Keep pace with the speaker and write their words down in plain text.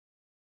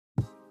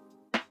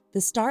The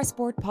Star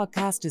Sport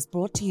podcast is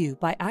brought to you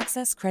by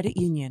Access Credit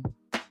Union.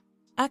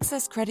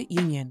 Access Credit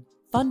Union,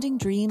 funding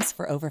dreams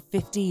for over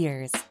 50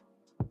 years.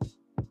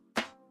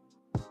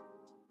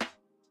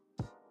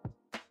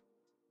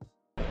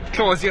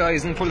 Close your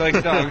eyes and pull like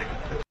a dog.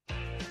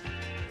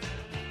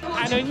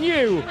 And a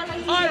new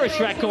Irish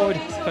record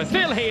for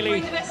Phil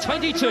Healy,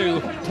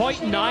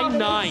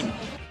 22.99.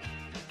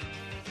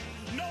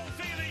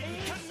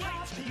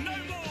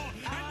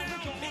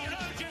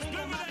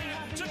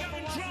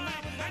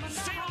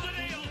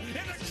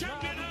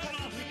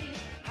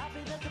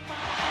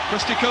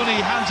 Christy Cooney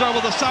hands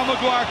over the Sam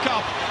Maguire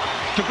Cup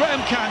to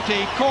Graham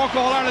Canty, Cork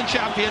All-Ireland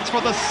champions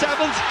for the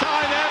 7th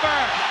time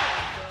ever.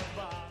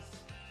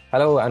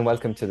 Hello and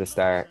welcome to the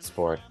Star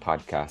Sport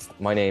podcast.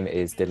 My name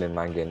is Dylan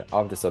Mangan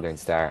of the Southern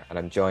Star and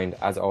I'm joined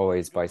as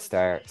always by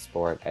Star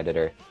Sport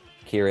editor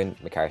Kieran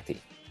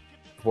McCarthy.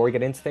 Before we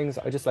get into things,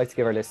 I'd just like to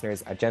give our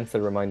listeners a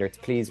gentle reminder to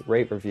please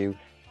rate, review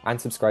and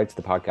subscribe to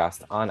the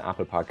podcast on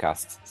Apple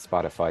Podcasts,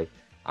 Spotify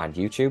and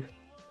YouTube.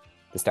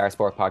 The Star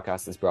Sport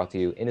podcast is brought to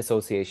you in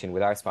association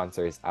with our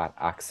sponsors at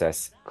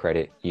Access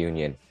Credit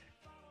Union.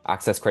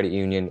 Access Credit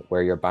Union,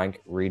 where your bank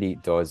really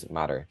does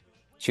matter.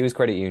 Choose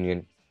credit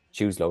union,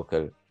 choose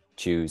local,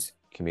 choose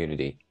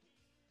community.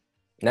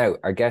 Now,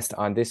 our guest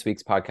on this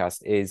week's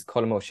podcast is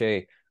Colm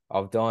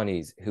of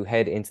Doheny, who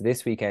head into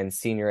this weekend's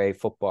Senior A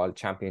Football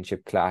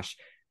Championship clash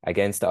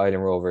against the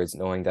Island Rovers,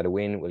 knowing that a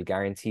win will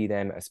guarantee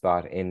them a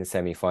spot in the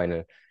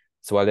semi-final.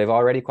 So while they've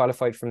already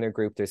qualified from their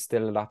group, there's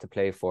still a lot to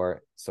play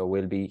for. So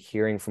we'll be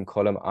hearing from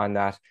Colm on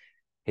that,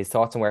 his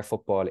thoughts on where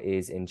football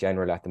is in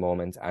general at the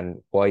moment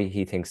and why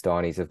he thinks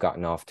Doheny have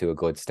gotten off to a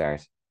good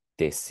start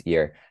this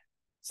year.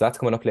 So that's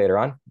coming up later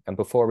on. And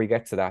before we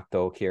get to that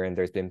though, Kieran,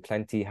 there's been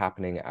plenty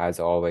happening as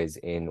always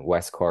in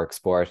West Cork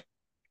sport.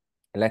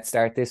 And let's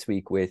start this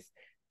week with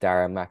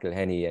Dara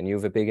McElhenney. And you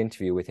have a big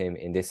interview with him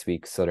in this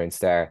week's Southern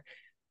Star.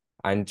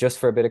 And just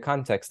for a bit of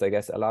context, I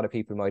guess a lot of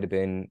people might have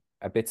been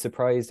a bit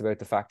surprised about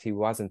the fact he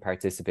wasn't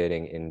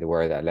participating in the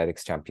World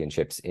Athletics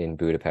Championships in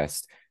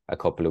Budapest a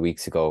couple of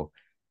weeks ago.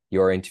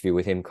 Your interview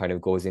with him kind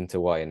of goes into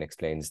why and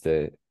explains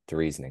the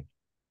reasoning.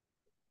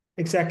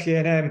 Exactly,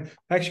 and I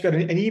actually got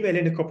an email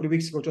in a couple of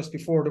weeks ago, just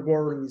before the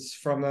Worlds,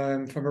 from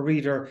a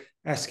reader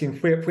asking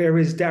where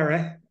is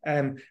Dara,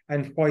 and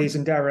why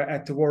isn't Dara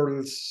at the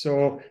Worlds.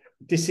 So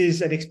this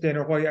is an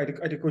explainer why I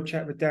had a good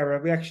chat with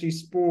Dara. We actually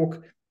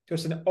spoke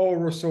just an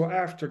hour or so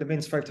after the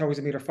men's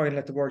 5,000 metre final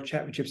at the World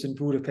Championships in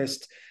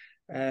Budapest,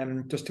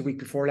 just a week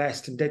before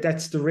last. And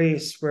that's the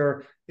race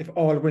where, if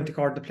all went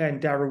according to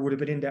plan, Dara would have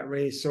been in that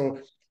race. So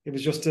it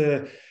was just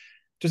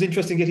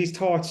interesting to get his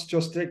thoughts.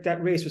 Just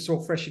that race was so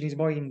fresh in his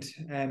mind.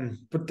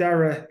 But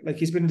Dara, like,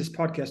 he's been in this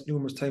podcast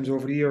numerous times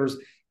over the years.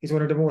 He's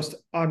one of the most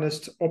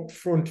honest,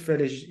 upfront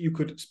fellas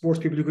sports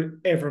people you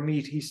could ever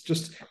meet. He's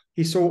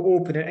so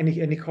open, and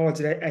he calls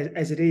it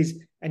as it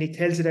is, and he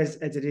tells it as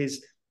it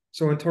is.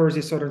 So on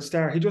Thursday Southern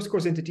Star, he just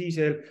goes into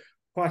detail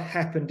what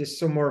happened this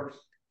summer,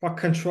 what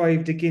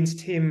contrived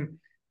against him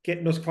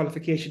getting those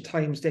qualification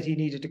times that he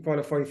needed to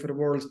qualify for the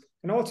Worlds,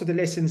 and also the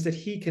lessons that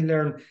he can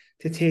learn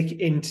to take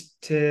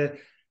into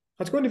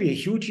what's going to be a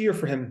huge year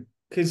for him.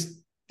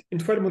 Because in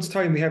 12 months'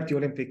 time, we have the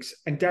Olympics,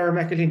 and Dara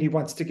McElhenney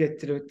wants to get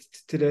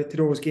to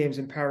those games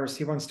in Paris.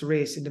 He wants to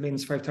race in the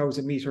men's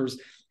 5,000 metres.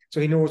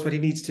 So he knows what he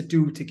needs to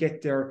do to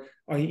get there,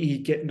 i.e.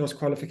 getting those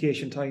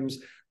qualification times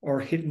or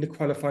hitting the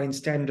qualifying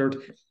standard.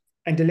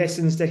 And the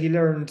lessons that he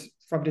learned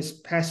from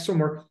this past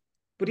summer,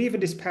 but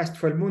even this past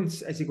 12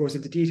 months, as he goes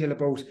into detail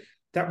about,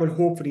 that will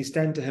hopefully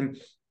stand to him.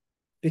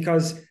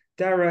 Because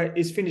Dara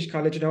is finished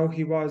college now.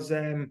 He was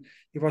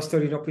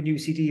studying up in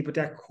UCD, but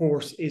that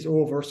course is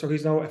over. So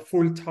he's now a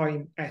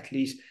full-time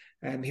athlete.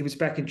 He was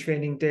back in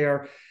training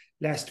there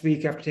last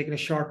week after taking a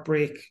short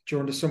break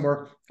during the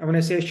summer. And when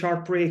I say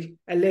short break,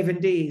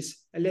 11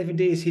 days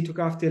he took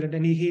off, Dylan,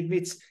 and he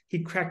admits he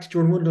cracked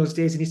during one of those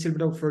days and he's still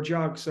been out for a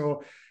jog.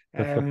 So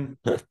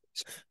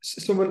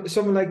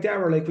someone like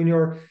Dara, like, when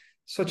you're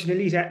such an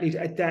elite athlete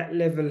at that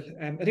level,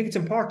 I think it's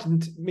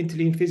important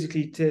mentally and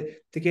physically to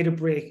get a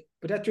break.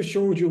 But that just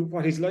showed you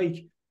what he's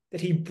like,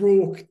 that he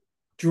broke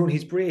during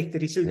his break,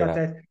 that he still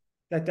got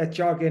that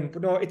jog in.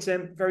 But no, it's a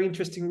very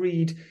interesting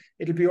read.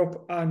 It'll be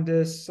up on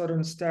the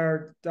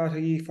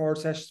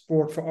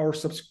southernstar.ie/sport for our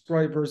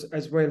subscribers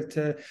as well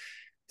to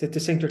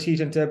sink their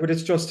teeth into. But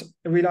it's just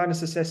a real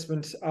honest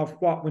assessment of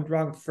what went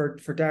wrong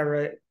for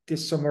Dara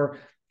this summer.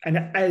 And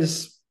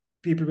as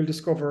people will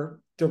discover,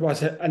 there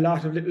was a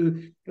lot of little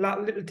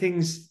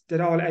things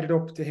that all added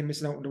up to him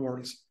missing out on the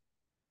Worlds.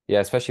 Yeah,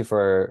 especially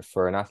for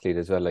an athlete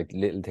as well, like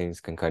little things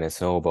can kind of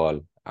snowball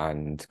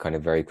and kind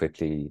of very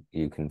quickly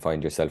you can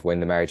find yourself, when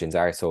the margins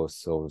are so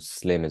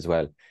slim as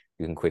well,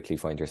 you can quickly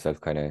find yourself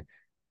kind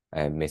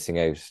of missing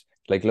out.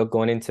 Like, look,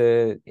 going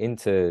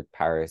into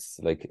Paris,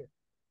 like,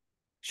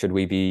 should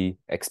we be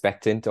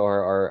expectant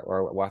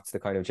or what's the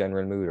kind of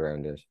general mood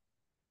around it?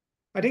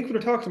 I think when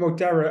we're talking about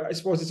Dara, I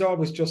suppose it's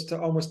always just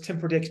to almost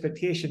temper the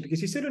expectation,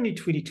 because he's still only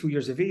 22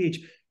 years of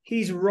age.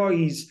 His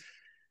rise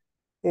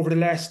over the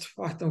last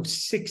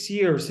 6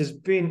 years has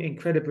been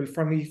incredible.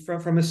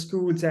 From a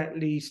schools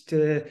athlete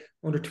to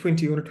under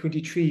 20, under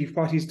 23,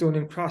 what he's done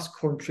in cross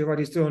country, what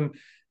he's done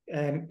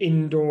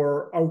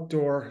indoor,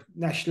 outdoor,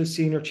 national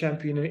senior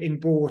champion in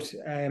both.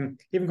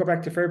 Even go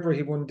back to February,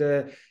 he won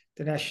the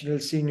national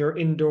senior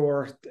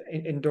indoor,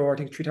 I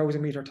think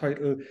 3,000 meter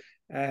title.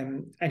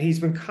 And he's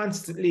been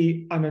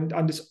constantly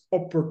on this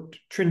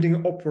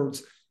trending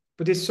upwards.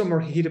 But this summer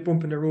he hit a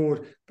bump in the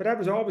road. But that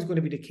was always going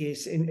to be the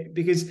case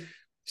because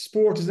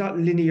sport is not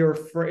linear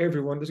for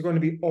everyone. There's going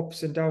to be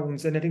ups and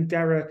downs. And I think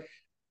Dara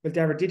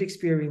did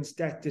experience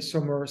that this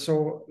summer.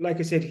 So, like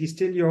I said, he's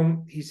still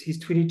young. He's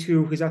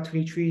 22. He's at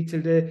 23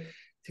 till the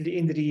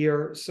end of the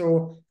year.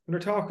 So when we're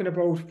talking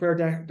about where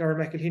Dara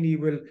McElhinney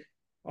will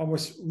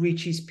almost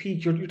reach his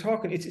peak, you're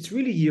talking, it's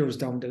really years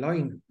down the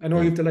line. I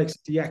know you have the likes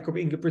of Jakob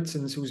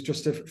Ingebrigtsen, who's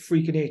just a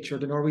freak of nature,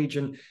 the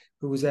Norwegian,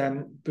 who's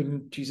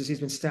he's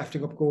been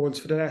staffing up goals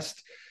for the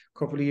last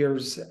couple of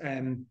years.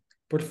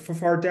 But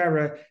for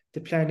Dara,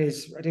 the plan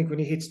is, I think when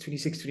he hits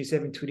 26,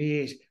 27,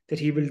 28, that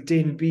he will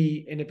then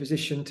be in a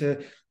position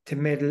to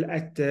medal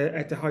at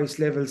the highest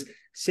levels.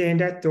 Saying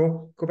that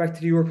though, go back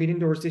to the European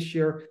Indoors this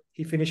year,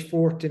 he finished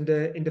fourth in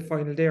the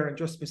final there and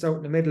just missed out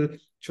in the middle.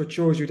 So it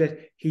shows you that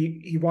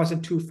he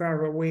wasn't too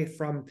far away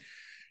from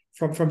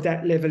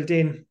that level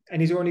then,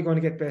 and he's only going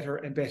to get better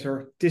and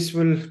better. This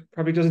will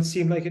probably doesn't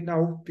seem like it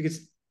now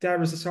because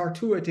Dara's a sort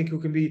too, I think, who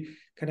can be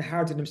kind of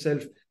hard on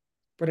himself.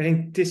 But I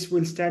think this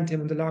will stand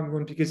him in the long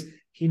run because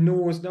he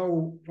knows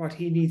now what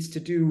he needs to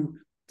do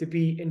to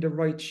be in the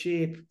right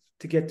shape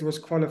to get those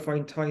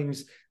qualifying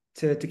times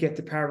to get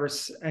to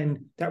Paris.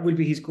 And that will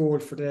be his goal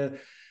for the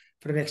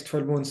next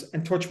 12 months.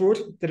 And touch wood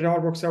that it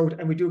all works out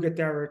and we do get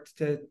Dara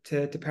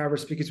to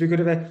Paris, because we're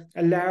going to have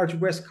a large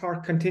West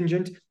Cork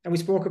contingent. And we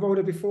spoke about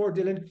it before,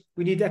 Dylan.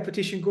 We need that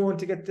petition going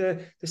to get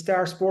the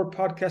Star Sport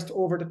podcast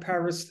over to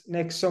Paris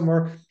next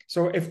summer.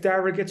 So if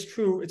Dara gets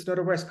through, it's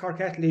another West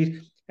Cork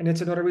athlete. And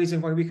it's another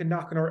reason why we can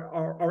knock on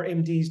our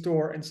MD's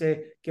door and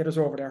say, get us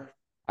over there.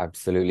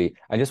 Absolutely.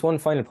 And just one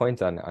final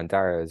point on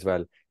Dara as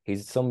well.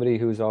 He's somebody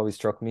who's always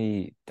struck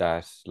me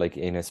that, like,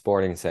 in a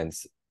sporting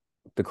sense,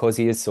 because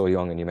he is so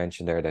young, and you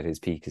mentioned there that his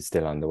peak is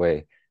still on the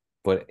way,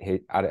 but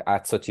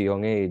at such a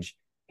young age,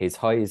 his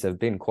highs have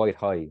been quite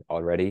high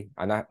already.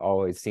 And that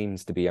always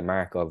seems to be a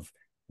mark of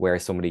where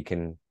somebody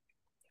can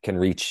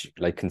reach,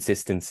 like,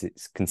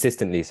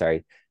 consistently,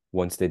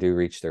 once they do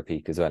reach their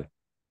peak as well.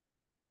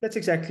 That's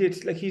exactly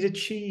it. Like, he's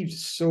achieved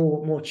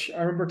so much.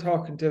 I remember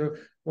talking to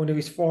one of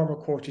his former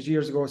coaches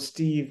years ago,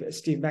 Steve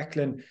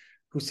Macklin,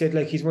 who said,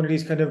 like, he's one of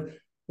these kind of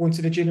once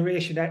in a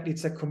generation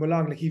athletes that come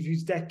along. Like,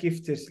 he's that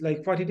gifted.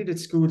 Like, what he did at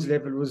schools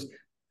level was,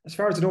 as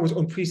far as I know, was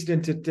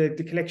unprecedented.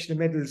 The collection of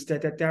medals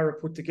that Dara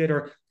put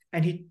together,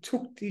 and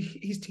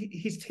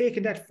he's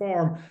taken that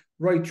form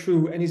right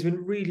through, and he's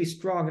been really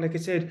strong. Like I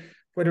said,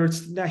 whether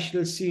it's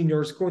national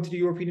seniors, going to the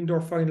European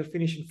Indoor Final,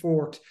 finishing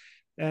fourth.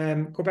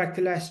 Go back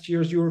to last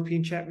year's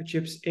European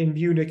Championships in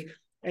Munich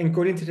and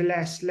going into the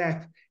last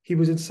lap, he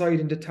was inside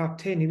in the top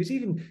 10. He was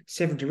even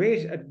 7th or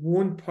 8th at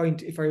one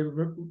point, if I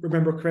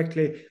remember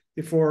correctly,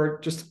 before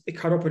just it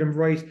caught up with him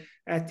right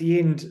at the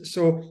end.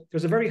 So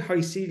there's a very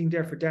high ceiling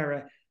there for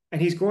Dara,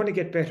 and he's going to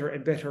get better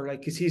and better.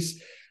 Like, because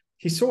he's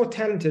so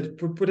talented,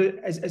 but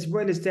as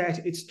well as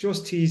that, it's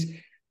just his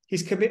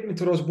commitment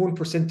to those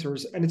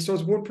 1%ers, and it's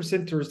those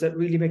 1%ers that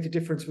really make the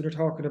difference when you're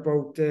talking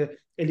about the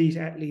elite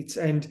athletes.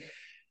 And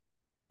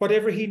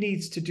whatever he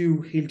needs to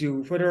do, he'll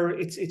do. Whether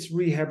it's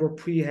rehab or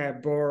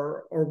prehab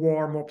or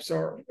warm-ups,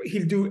 or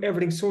he'll do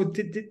everything so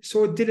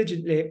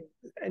diligently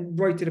and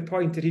right to the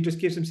point that he just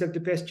gives himself the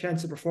best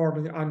chance of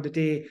performing on the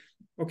day.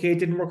 Okay, it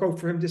didn't work out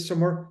for him this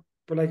summer,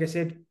 but like I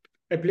said,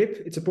 a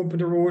blip, it's a bump in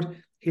the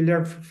road. He'll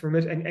learn from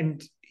it,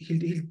 and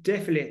he'll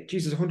definitely,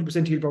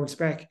 100% he'll bounce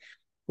back.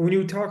 But when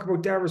you talk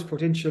about Dara's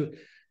potential,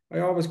 I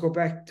always go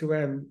back to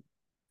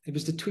it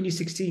was the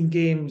 2016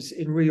 games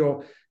in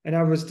Rio. And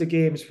that was the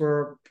games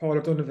where Paul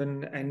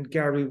O'Donovan and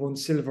Gary won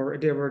silver.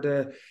 They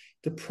were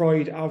the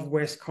pride of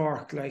West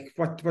Cork. Like,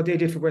 what they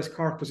did for West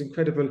Cork was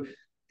incredible.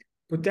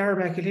 But Dara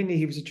McElhinney,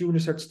 he was a junior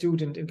cert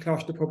student in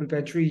Closh Public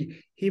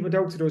Bantry. He went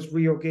out to those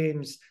Rio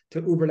games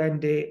to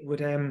Uberlande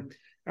with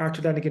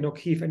Arthur Lanigan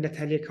O'Keefe and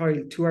Natalia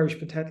Kyle, 2 Irish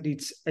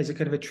pentathletes, as a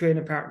kind of a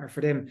training partner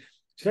for them.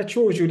 So that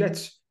shows you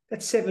that's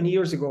 7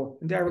 years ago.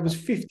 And Dara was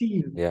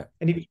 15. Yeah.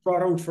 And he was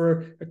brought out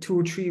for a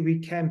 2 or 3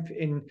 week camp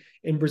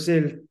in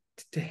Brazil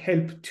to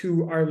help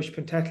 2 Irish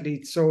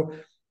pentathletes. So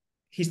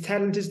his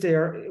talent is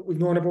there. We've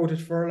known about it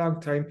for a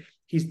long time.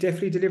 He's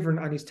definitely delivering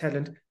on his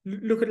talent.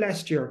 Look at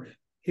last year.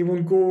 He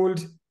won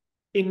gold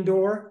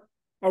indoor,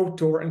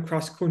 outdoor and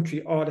cross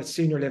country all at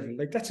senior level.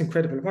 Like, that's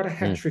incredible. What a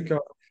hat trick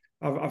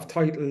of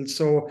titles.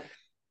 So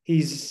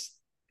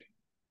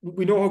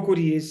we know how good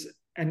he is.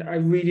 And I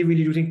really,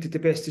 really do think that the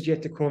best is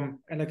yet to come.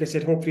 And like I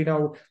said, hopefully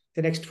now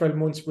the next 12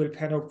 months will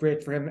pan out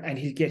great for him and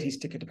he'll get his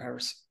ticket to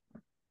Paris.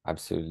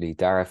 Absolutely.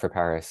 Dara for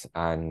Paris,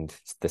 and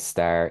the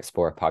Star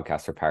Sport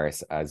podcast for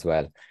Paris as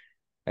well.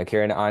 And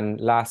Kieran, on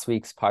last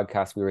week's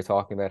podcast, we were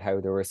talking about how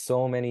there were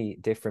so many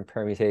different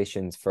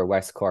permutations for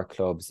West Cork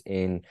clubs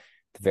in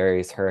the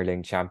various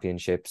hurling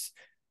championships.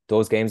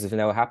 Those games have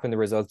now happened, the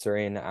results are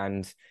in,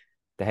 and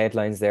the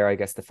headlines there, I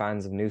guess the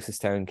fans of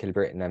Newcestown,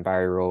 Kilbrittain and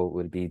Barry Rowe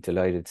will be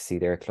delighted to see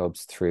their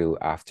clubs through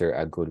after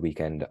a good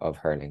weekend of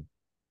hurling.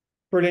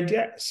 Brilliant,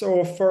 yeah.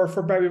 So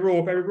for Barry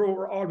Rowe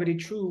were already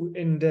through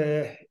in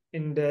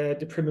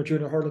the Premier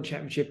Junior Hurling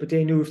Championship, but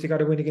they knew if they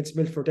got a win against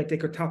Milford that they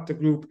could top the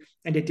group,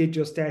 and they did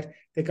just that.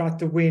 They got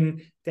the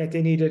win that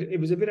they needed. It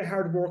was a bit of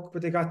hard work,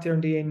 but they got there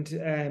in the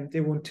end.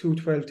 They won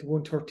 212 to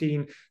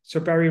 113. So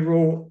Barry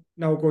Rowe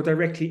now go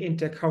directly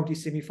into county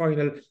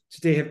semi-final. So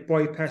they have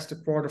bypassed the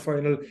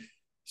quarter-final.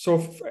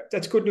 So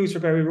that's good news for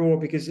Barry Rowe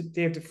because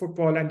they have the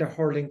football and the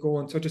hurling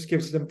going. So it just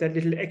gives them that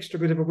little extra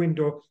bit of a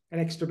window, an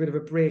extra bit of a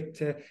break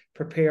to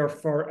prepare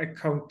for a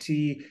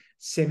county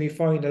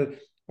semi-final.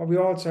 What we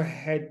also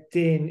had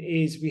then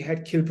is we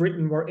had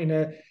Kilbrittain were in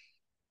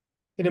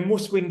a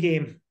must-win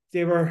game.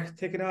 They were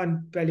taking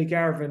on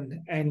Ballygarvan,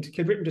 and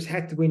Kilbrittain just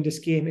had to win this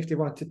game if they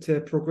wanted to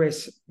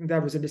progress. And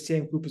that was in the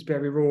same group as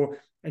Barry Rowe,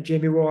 and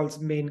Jamie Wall's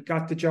men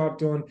got the job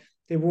done.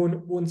 They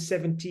won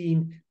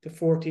 117 to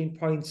 14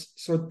 points.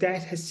 So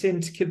that has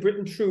sent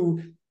Kilbrittain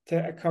through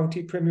to a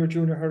county Premier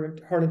Junior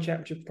Hurling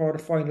Championship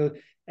quarter-final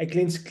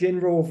against Glen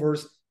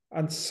Rovers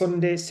on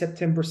Sunday,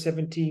 September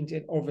 17th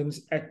in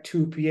Ovens at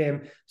 2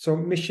 p.m. So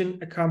mission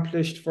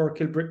accomplished for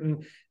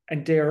Kilbrittain,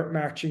 and they're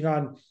marching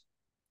on.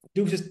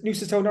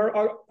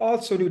 Newcestown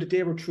also knew that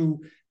they were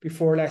through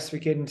before last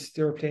weekend.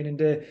 They were playing in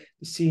the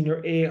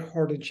Senior A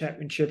Hurling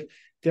Championship.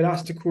 They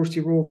lost to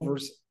Courcey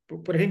Rovers,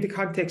 but I think the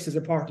context is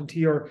important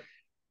here.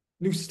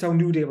 Newcestown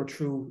knew they were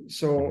through,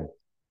 so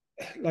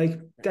like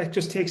that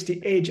just takes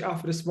the edge off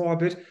of the small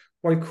bit,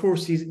 while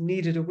Courcey's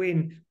needed a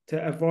win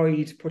to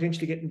avoid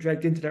potentially getting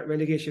dragged into that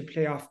relegation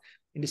playoff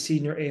in the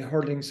Senior A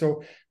hurling.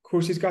 So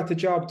Courcey's got the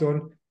job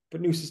done,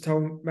 but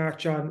Newcestown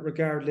march on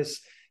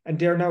regardless, and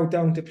they're now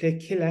down to play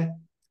Killa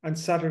on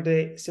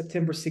Saturday,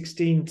 September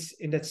 16th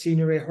in that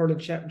Senior A hurling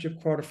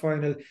championship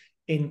quarter-final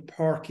in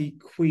Parky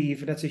Queeve,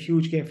 and that's a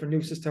huge game for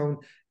Newcestown.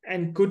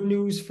 And good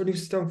news for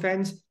Newcestown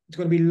fans, it's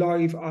going to be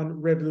live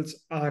on Rebels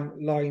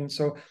Online.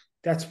 So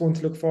that's one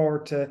to look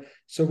forward to.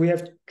 So we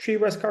have 3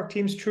 West Cork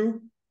teams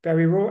through,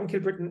 Barry Rowe and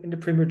Kilbrittain in the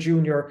Premier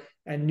Junior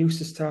and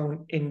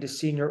Newcestown in the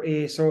Senior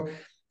A. So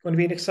going to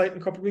be an exciting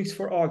couple of weeks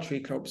for all 3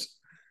 clubs.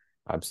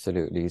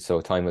 Absolutely.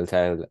 So time will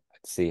tell to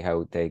see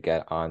how they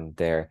get on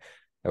there.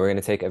 Now we're going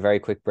to take a very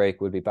quick break.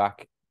 We'll be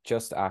back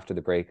just after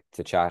the break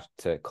to chat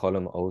to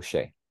Colm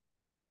O'Shea.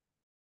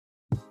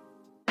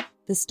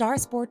 The Star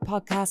Sport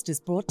podcast is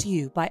brought to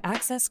you by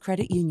Access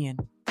Credit Union.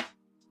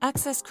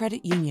 Access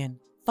Credit Union,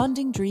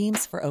 funding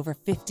dreams for over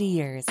 50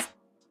 years.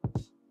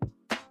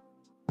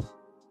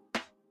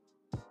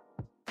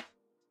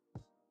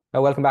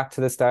 Now, welcome back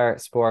to the Star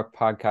Sport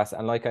podcast.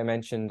 And like I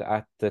mentioned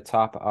at the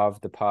top of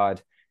the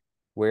pod,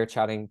 we're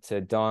chatting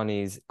to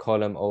Doheny's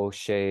Colm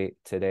O'Shea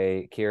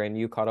today. Kieran,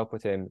 you caught up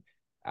with him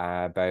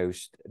about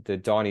the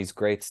Doheny's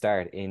great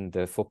start in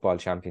the football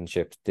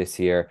championship this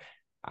year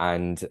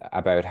and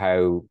about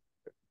how,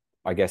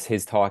 I guess,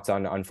 his thoughts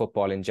on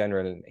football in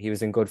general. He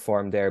was in good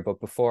form there.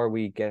 But before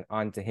we get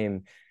on to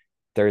him,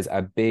 there's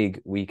a big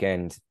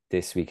weekend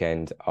this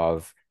weekend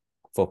of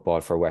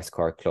football for West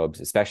Cork clubs,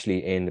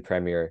 especially in the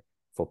Premier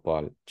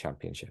Football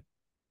Championship.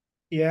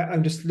 Yeah,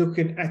 I'm just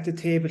looking at the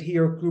table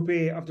here. Group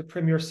A of the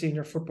Premier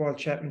Senior Football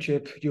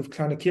Championship. You have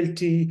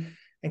Clonakilty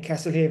and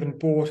Castlehaven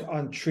both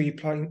on 3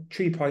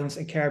 points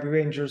and Carby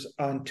Rangers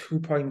on 2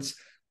 points.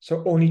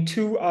 So only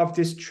 2 of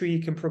this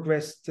 3 can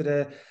progress to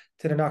the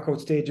knockout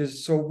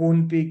stages. So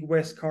one big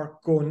West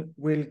Cork gun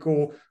will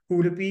go. Who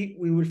will it be?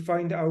 We will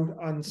find out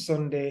on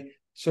Sunday.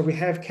 So we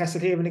have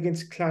Castlehaven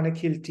against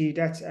Clonakilty.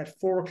 That's at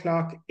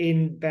 4:00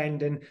 in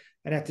Bandon.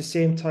 And at the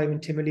same time in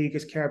Timoleague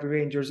is Carby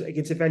Rangers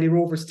against a Valley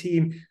Rovers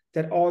team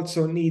that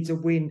also needs a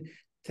win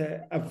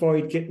to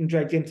avoid getting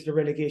dragged into the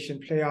relegation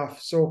playoff.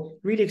 So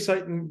really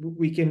exciting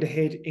weekend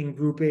ahead in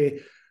Group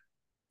A.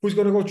 Who's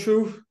going to go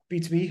through?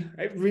 Beats me.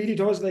 It really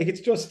does. Like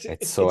it's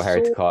so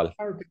hard to call.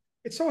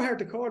 It's so hard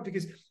to call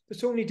because there's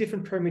so many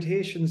different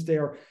permutations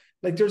there.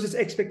 Like there's this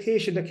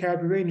expectation that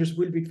Carby Rangers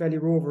will beat Valley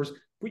Rovers,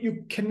 but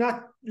you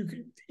can't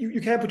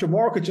put your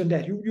mortgage on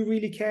that. You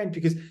really can't,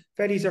 because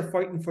Valleys are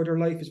fighting for their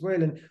life as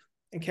well, and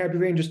Carby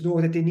Rangers know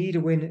that they need a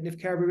win. And if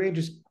Carby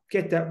Rangers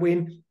get that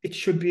win, it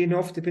should be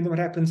enough, depending on what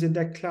happens in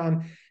that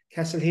Clon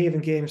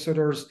Castlehaven game. So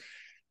there's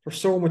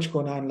so much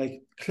going on.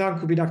 Like Clon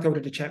could be knocked out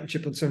of the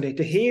championship on Sunday.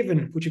 The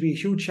Haven, which would be a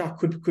huge shock,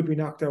 could be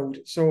knocked out.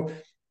 So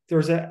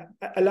there's a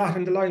lot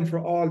on the line for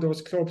all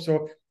those clubs.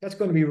 So that's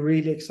going to be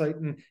really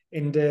exciting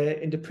in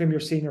the Premier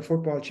Senior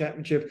Football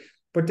Championship.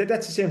 But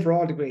that's the same for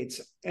all the grades.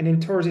 And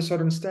in Thursday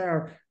Southern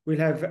Star, we'll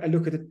have a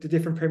look at the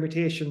different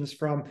permutations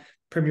from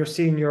Premier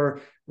Senior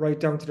right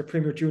down to the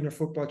Premier Junior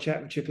Football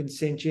Championship in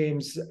St.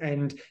 James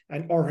and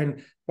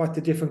Orhan, what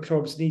the different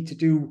clubs need to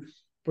do.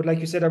 But like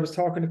you said, I was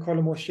talking to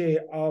Colm O'Shea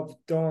of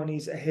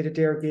Doheny's ahead of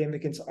their game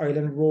against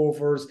Island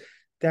Rovers.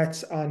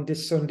 That's on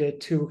this Sunday at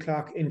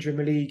 2:00 in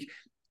Timoleague.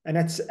 And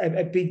that's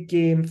a big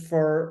game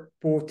for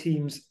both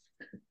teams.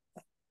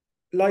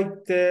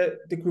 Like the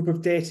group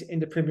of death in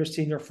the Premier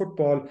Senior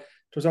Football,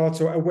 There's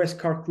also a West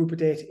Cork group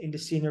of 8 in the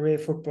Senior A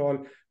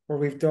football, where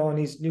we've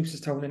Doheny,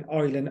 Newcestown and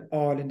Island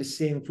all in the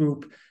same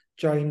group,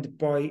 joined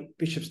by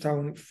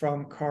Bishopstown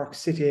from Cork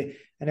City.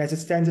 And as it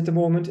stands at the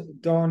moment,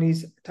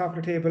 Doheny's top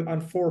of the table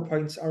on 4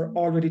 points, are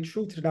already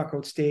through to the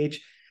knockout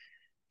stage.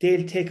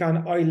 They'll take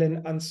on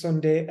Island on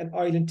Sunday, an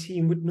Island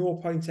team with no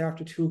points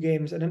after 2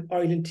 games, and an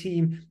Island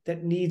team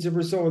that needs a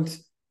result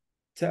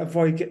to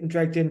avoid getting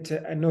dragged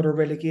into another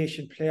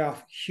relegation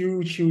playoff.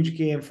 Huge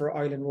game for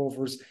Island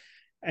Rovers.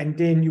 And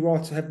then you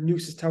also have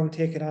Newcestown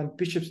taking on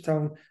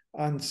Bishopstown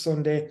on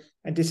Sunday.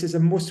 And this is a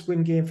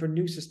must-win game for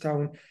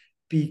Newcestown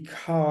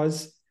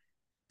because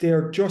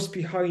they're just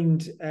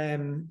behind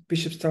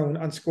Bishopstown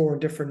on scoring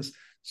difference.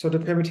 So the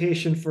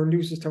permutation for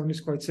Newcestown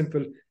is quite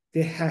simple.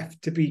 They have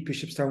to beat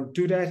Bishopstown.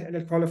 Do that and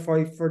they'll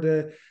qualify for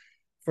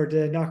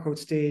the knockout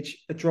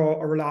stage, a draw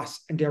or a loss,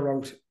 and they're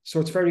out.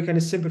 So it's very kind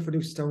of simple for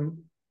Newcestown.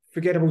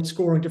 Forget about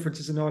scoring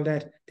differences and all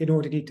that. They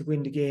know they need to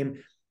win the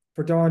game.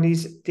 For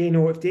Doheny's, they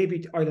know if they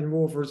beat Island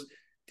Rovers,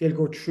 they'll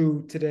go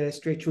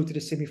straight through to the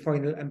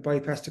semi-final and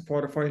bypass the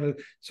quarter-final.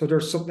 So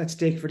there's something at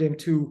stake for them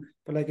too.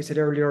 But like I said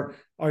earlier,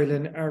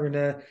 Island are in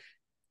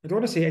I don't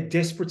want to say a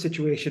desperate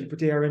situation, but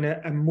they are in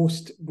a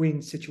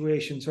must-win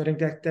situation. So I think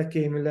that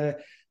game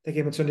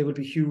on Sunday will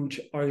be huge,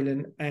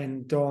 Island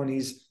and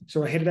Doheny's.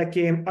 So ahead of that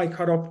game, I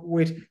caught up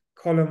with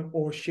Colm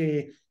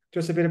O'Shea.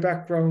 Just a bit of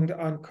background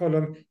on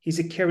Colm. He's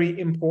a Kerry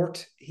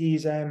import.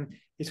 He's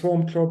his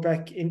home club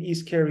back in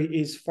East Kerry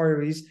is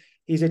Fireys.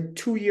 He's a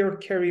 2-year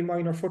Kerry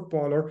minor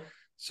footballer.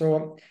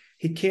 So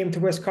he came to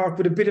West Cork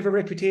with a bit of a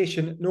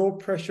reputation. No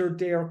pressure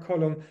there,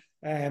 Colm.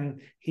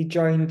 He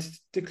joined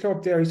the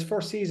club there. His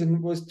first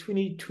season was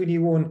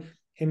 2021.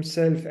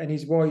 Himself and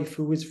his wife,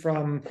 who was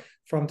from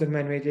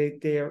Dunmanway,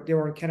 they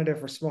were in Canada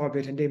for a small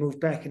bit, and they moved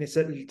back and they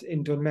settled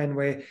in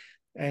Dunmanway.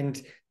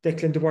 And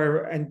Declan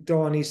Dwyer and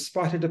Doheny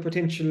spotted the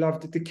potential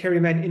of the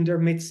Kerry man in their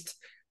midst.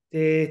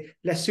 They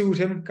lassoed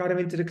him, got him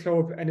into the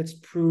club, and it's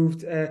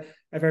proved a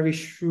very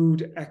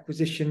shrewd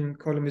acquisition.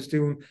 Colm is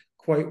doing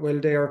quite well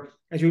there.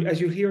 As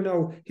you'll hear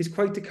now, he's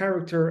quite the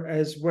character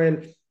as well.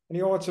 And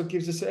he also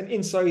gives us an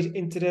insight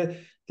into the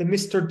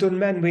Mr.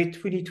 Dunmanway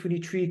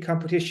 2023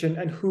 competition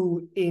and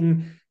who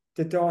in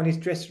the Doheny's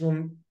dressing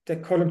room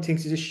that Colm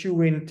thinks is a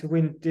shoe-in to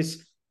win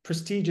this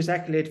prestigious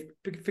accolade.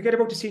 Forget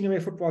about the Senior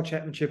A Football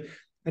Championship.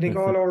 I think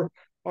all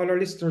our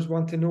listeners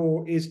want to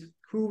know is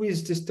who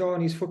is this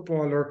Doheny's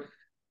footballer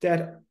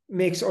that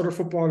makes other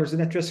footballers in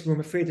that dressing room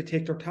afraid to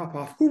take their top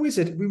off? Who is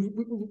it?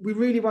 We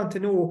really want to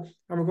know,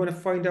 and we're going to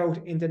find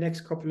out in the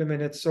next couple of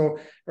minutes. So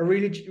a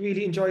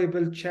really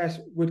enjoyable chat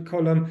with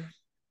Colm,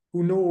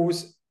 who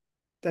knows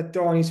that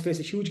Doheny's face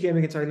a huge game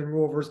against Island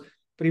Rovers,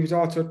 but he was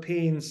also at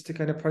pains to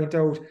kind of point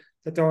out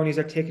that Doheny's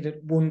are taking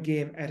it one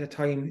game at a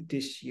time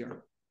this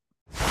year.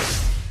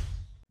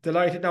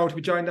 Delighted now to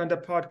be joined on the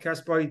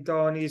podcast by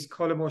Doheny's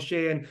Colm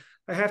O'Shea. And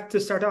I have to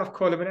start off,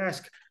 Colm, and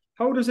ask,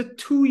 how does a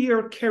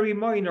 2-year Kerry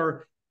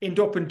minor end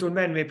up in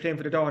Dunmanway playing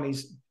for the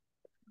Dohenys?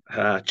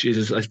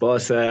 Jesus, I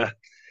suppose I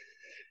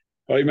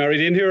married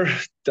in here.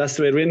 That's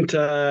the way it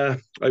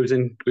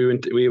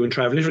went. We went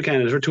travelling for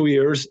Canada for 2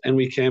 years, and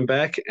we came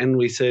back and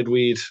we said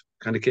we'd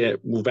kind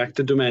of move back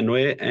to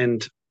Dunmanway,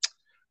 and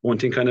one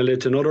thing kind of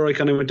led to another. I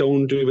kind of went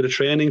down, do a bit of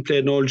training,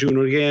 played an all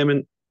junior game,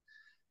 and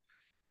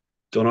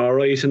done all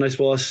right. And I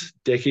suppose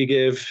Decky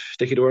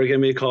Dwyer gave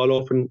me a call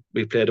up, and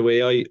we played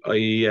away. I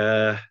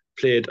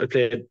played. I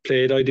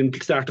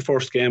didn't start the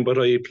first game, but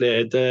I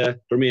played the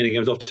remaining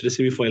games up to the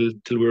semi-final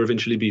till we were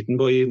eventually beaten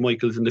by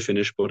Michaels in the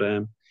finish. But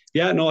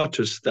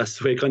that's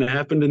the way it kind of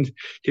happened, and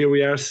here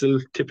we are still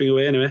tipping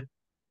away anyway.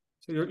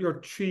 So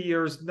you're 3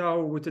 years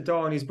now with the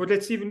Dohenys, but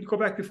let's even go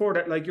back before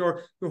that. Like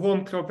your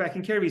home club back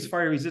in Kerry's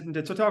Fireys, isn't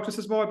it? So talk to us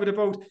a small bit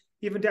about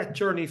even that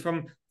journey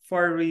from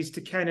Fireys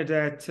to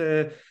Canada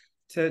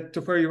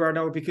to where you are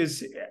now,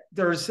 because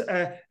there's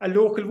a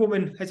local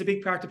woman has a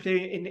big part to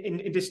play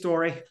in this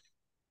story.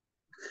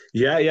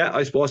 Yeah.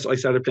 I suppose I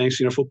started playing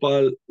senior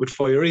football with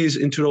Fireys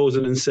in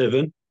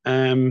 2007.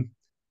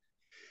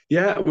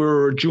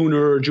 We're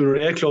junior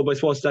A club. I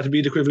suppose that'd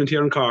be the equivalent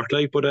here in Cork,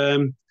 but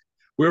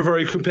we're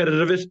very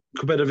competitive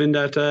in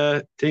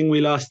that thing.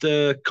 We lost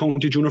the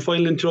county junior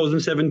final in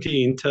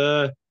 2017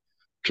 to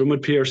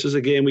Drummond Pierce's.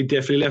 Again, we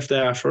definitely left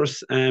there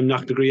first.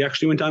 Knocknagree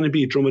actually went on and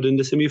beat Drummond in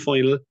the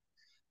semi-final.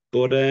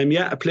 But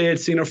I played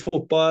senior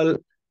football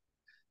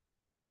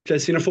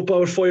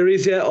with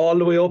Fireys, all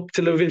the way up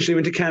till I eventually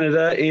went to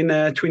Canada in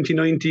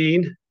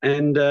 2019.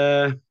 And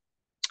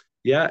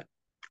we had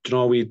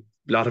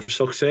a lot of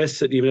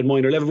success even at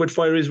minor level with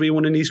Fireys. We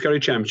won an East Kerry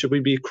Championship. We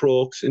beat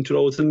Crokes in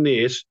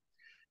 2008.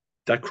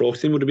 That Crokes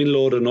team would have been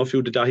loaded enough. You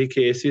had the Dahi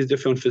Caseys, the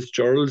Fionn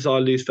Fitzgeralds,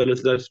 all these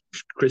fellas, that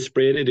Chris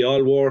Brady, they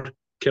all wore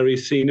Kerry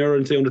senior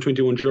and say under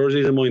 21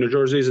 jerseys and minor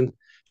jerseys, and a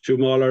few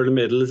of them all Ireland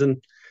medals.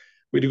 And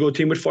we had a good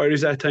team with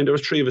Fireys that time. There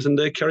was 3 of us in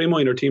the Kerry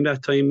minor team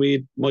that time.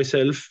 We,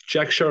 myself,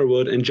 Jack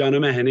Sherwood and John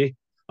O'Mahony.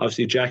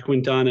 Obviously Jack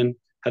went on and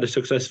had a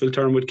successful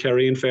term with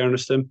Kerry, in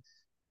fairness to him.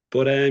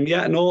 But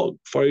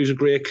Fireys is a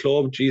great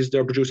club.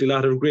 They're producing a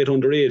lot of great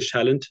underage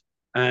talent.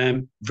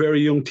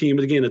 Very young team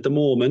again at the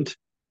moment.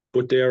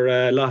 but they're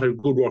a lot of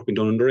good work being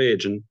done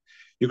underage, and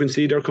you can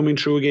see they're coming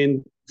through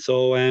again.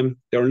 So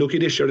they're lucky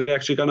this year. They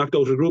actually got knocked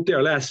out of the group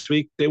there last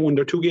week. They won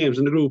their 2 games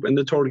in the group, and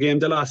the third game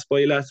they lost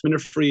by last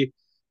minute free,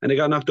 and they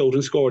got knocked out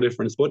in score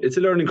difference. But it's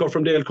a learning curve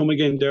from They'll come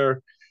again. They're a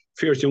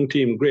fierce young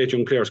team, great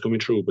young players coming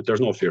through, but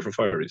there's no fear for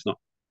Fireys, no.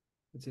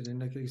 That's it. And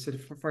like you said,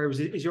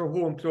 Fireys is your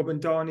home club,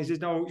 and Doheny is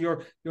now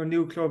your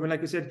new club. And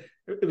like I said,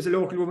 it was a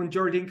local woman,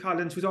 Geraldine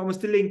Collins, who's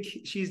almost the link.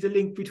 She's the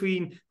link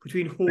between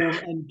home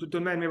and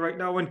Dunmanway right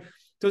now. And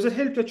does it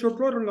help that your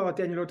brother-in-law,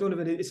 Daniel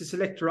O'Donovan, is a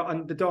selector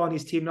on the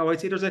Doheny's team now? I'd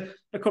say there's a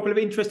couple of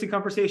interesting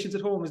conversations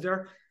at home, is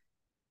there?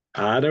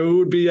 There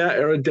would be,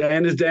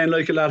 Dan is Dan,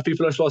 like a lot of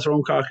people, I suppose,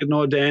 around Cork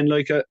know Dan,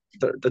 like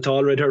the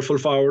tall red-haired full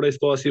forward, I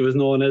suppose he was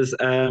known as.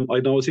 I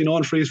know is he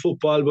known for his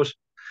football, but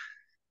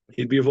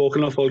he'd be a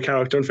vocal enough old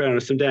character, in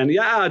fairness to Dan.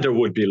 Yeah, there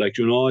would be, like,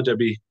 there'd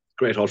be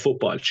great old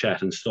football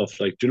chat and stuff,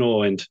 like,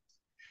 and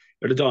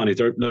they're the Dohenys,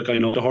 they're, like, I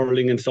know the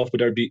hurling and stuff, but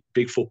they're a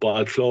big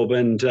football club,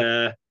 and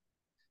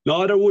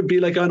no, there would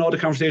be, like, I know the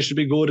conversation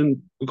would be good, and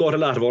we got a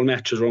lot of old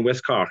matches around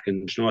West Cork,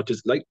 and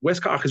just like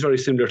West Cork is very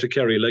similar to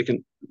Kerry, like,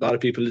 and a lot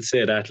of people would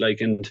say that, like,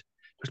 and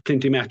there's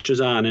plenty of matches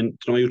on, and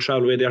you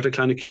travel away there to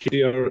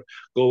Clonakilty or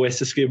go west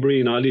to Skibbereen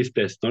and all these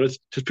places. No, it's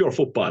just pure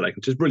football, like,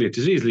 it's just brilliant,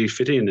 it's easily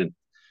fit in, and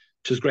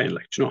it's just great,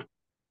 like, I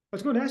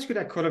was going to ask you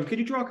that, Colm. Can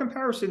you draw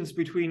comparisons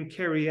between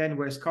Kerry and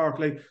West Cork?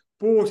 Like,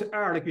 both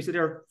are, like we said,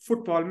 they're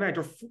football men,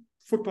 or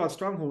football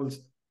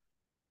strongholds.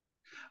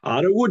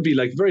 There would be,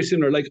 like, very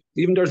similar. Like,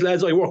 even there's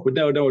lads I work with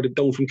now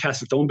down from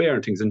Castletown Bear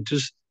and things, and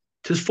tis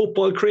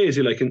football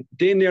crazy, like, and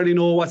they nearly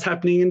know what's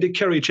happening in the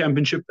Kerry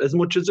Championship as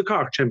much as the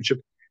Cork Championship,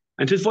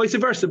 and tis vice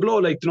versa below.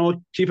 Like,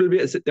 people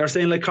they're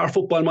saying, like, Cork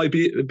football might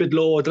be a bit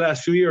low the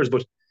last few years,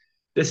 but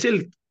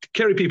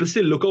Kerry people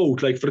still look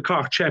out, like, for the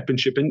Cork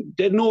Championship, and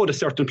they know the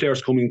certain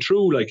players coming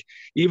through. Like,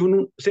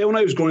 even say when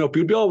I was growing up,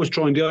 you'd be always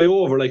trying the eye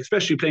over, like,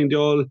 especially playing the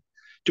all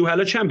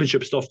Duhallow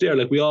Championship stuff there.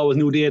 Like, we always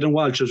knew the Aidan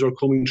Walshes were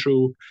coming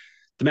through,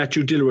 the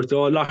Matthew Dilworth, the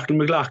Lachlan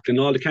McLaughlin,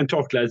 all the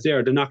Kanturk lads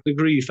there, the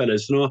Knocknagree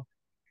fellas,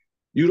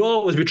 you'd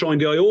always be trying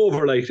the eye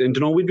over, like, and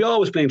we'd be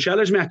always playing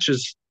challenge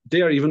matches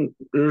there. Even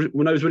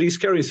when I was with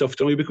East Kerry and stuff,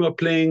 we'd become up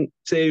playing,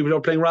 say, we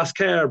were playing Ross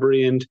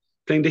Carberry and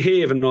playing the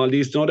Haven and all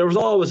these. There was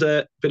always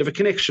a bit of a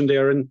connection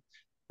there, and,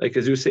 like,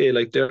 as you say,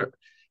 like, there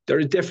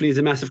definitely is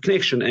a massive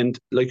connection, and,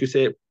 like you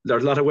say,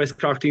 there's a lot of West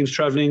Cork teams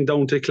travelling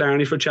down to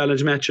Clarny for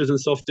challenge matches and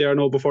stuff there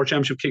now before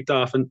championship kicked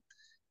off, and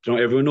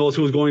everyone knows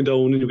who's going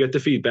down, and you get the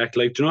feedback,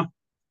 like,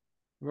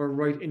 We're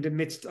right in the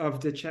midst of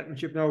the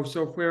championship now.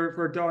 So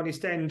where Doheny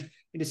stand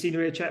in the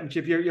Senior A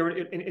Championship, you're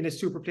in a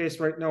super place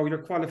right now. You're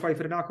qualified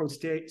for the knockout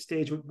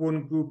stage with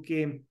one group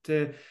game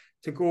to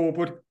go.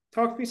 But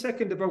talk to me a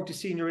second about the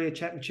Senior A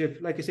Championship.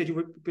 Like I said,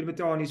 you've been with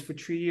Doheny's for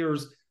 3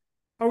 years.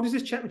 How does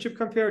this championship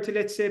compare to,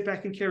 let's say,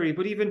 back in Kerry?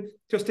 But even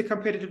just the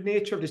competitive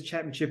nature of this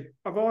championship,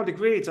 of all the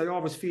grades, I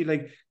always feel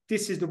like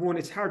this is the one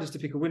it's hardest to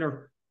pick a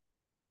winner.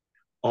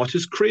 Oh, it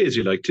is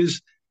crazy. Like,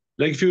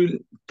 if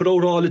you put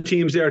out all the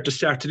teams there at the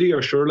start of the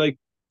year, sure, like,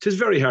 it's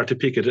very hard to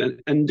pick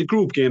it. And the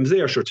group games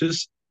there, sure,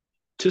 it's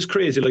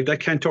crazy. Like, that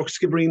Kanturk,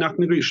 Skibbereen,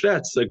 Knocknagree,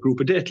 that's a group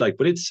of death, like,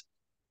 but it's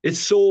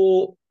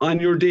so on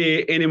your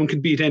day, anyone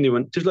can beat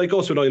anyone. Just like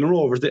us with Island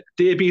Rovers,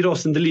 they beat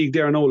us in the league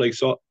there now, like,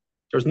 so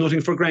there's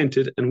nothing for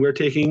granted, and we're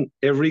taking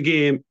every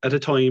game at a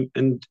time.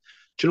 And,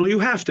 you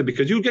have to,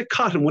 because you get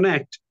caught in one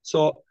act.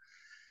 So,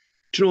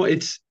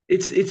 it's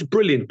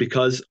brilliant,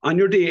 because on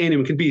your day,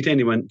 anyone can beat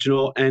anyone,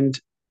 and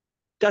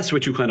that's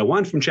what you kind of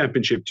want from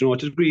championship, to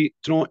degree,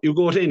 you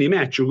go to any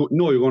match, you're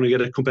going to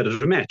get a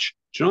competitive match,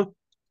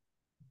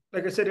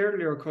 Like I said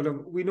earlier,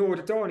 Colm, we know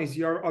that Doheny's,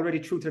 you're already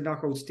through to the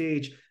knockout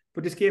stage,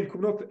 but this game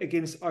coming up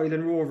against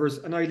Island Rovers,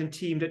 an Island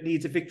team that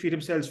needs a victory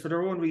themselves for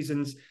their own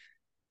reasons,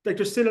 like,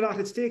 there's still a lot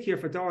at stake here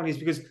for Doheny's,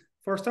 because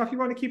first off, you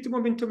want to keep the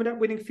momentum and that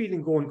winning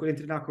feeling going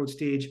into the knockout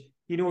stage.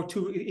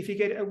 If you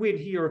get a win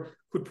here,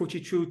 could put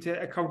you through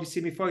to a county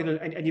semi-final,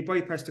 and you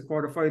bypass the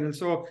quarter-final.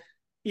 So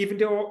even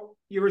though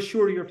you're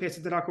assured of your place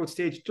at the knockout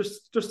stage,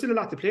 there's still a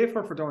lot to play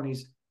for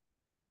Doheny's.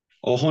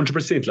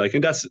 100%, like,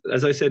 and that's,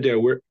 as I said there,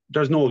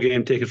 there's no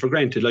game taken for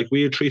granted. Like,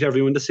 we treat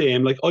everyone the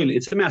same. Like,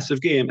 it's a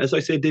massive game. As I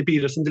said, they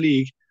beat us in the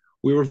league.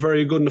 We were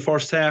very good in the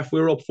first half.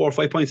 We were up 4 or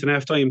 5 points in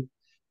half time,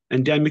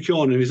 and Dan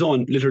McKeown on his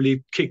own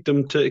literally kicked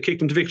them to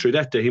victory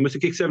that day. He must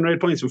have kicked 7 or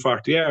 8 points from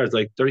 40 yards.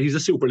 Like, he's a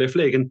super left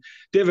leg, and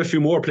they have a few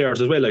more players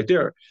as well. Like,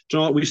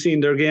 we've seen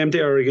their game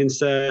there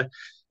against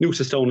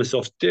Newcestown and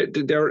stuff.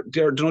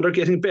 They're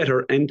getting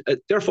better, and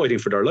they're fighting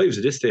for their lives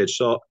at this stage.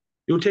 So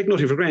you'll take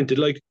nothing for granted.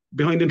 Like,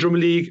 behind in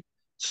Drummond League,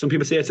 some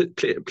people say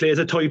plays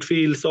a tight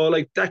field, so,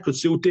 like, that could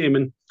suit them,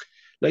 and,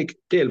 like,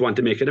 they'll want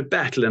to make it a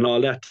battle and all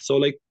that. So,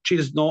 like,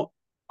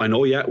 I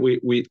know, yeah,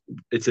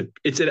 it's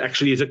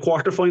a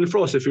quarter final for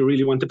us, if you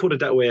really want to put it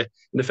that way. And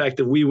the fact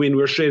that we win,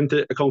 we're straight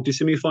into a county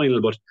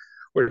semi-final, but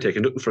we're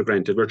taking nothing for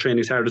granted. We're training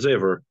as hard as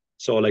ever.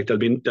 So, like, there'll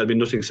be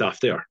nothing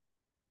soft there.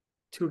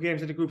 2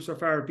 games in the group so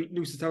far, beat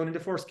Newcestown in the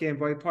first game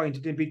by a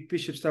point, then beat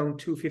Bishopstown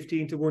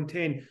 2-15 to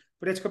 110.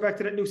 But let's go back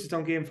to that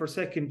Newcestown game for a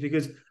second,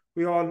 because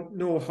we all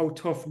know how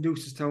tough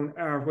Newcestown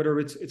are, whether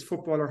it's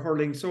football or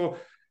hurling. So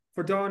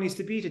for Doheny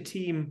to beat a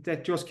team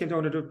that just came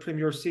down to the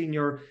Premier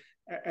Senior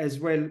as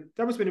well,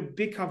 that must have been a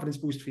big confidence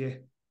boost for you.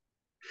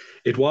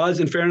 It was,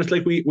 in fairness,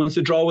 like once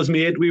the draw was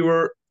made, we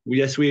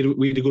had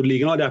a good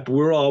league and all that, but we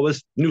were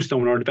always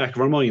Newstown on the back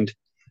of our mind.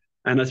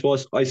 And I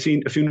suppose I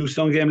seen a few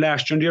Newstown games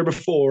last year and the year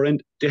before,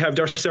 and they have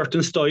their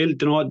certain style. You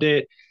know,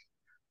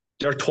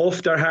 they're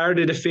tough, they're hard,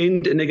 they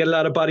defend, and they get a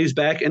lot of bodies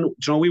back. And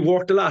you know, we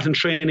worked a lot in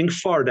training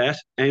for that,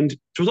 and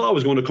it was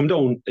always going to come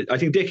down. I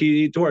think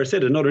Dickie Dwyer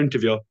said in another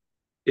interview,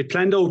 it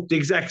planned out the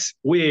exact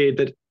way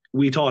that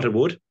we thought it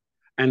would,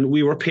 and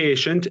we were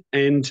patient,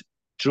 and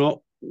you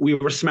know, we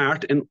were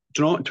smart, and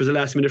you know, it was a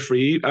last minute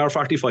free, hour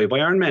 45 by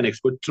Aaron Mannix,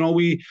 but you know,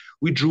 we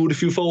drew the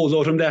few fouls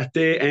out of him that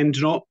day, and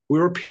you know, we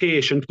were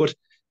patient, but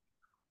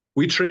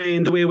we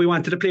trained the way we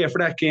wanted to play for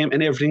that game,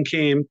 and everything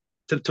came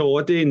to the toe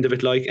at the end of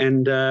it, like,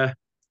 and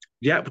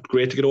yeah,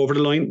 great to get over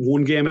the line,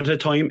 one game at a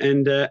time,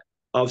 and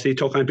obviously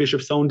took on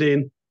Bishopstown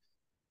in,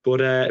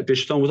 but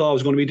Bishopstown was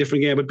always going to be a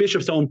different game, but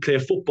Bishopstown play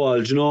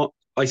football, you know,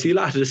 I see a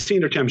lot of the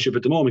senior championship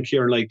at the moment,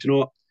 Kieran, like, you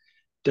know,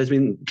 there's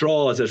been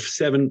draws at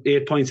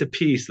 7-8 points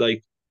apiece,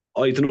 like,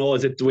 I don't know,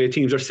 is it the way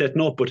teams are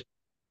setting up, but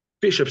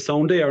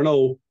Bishopstown there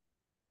now,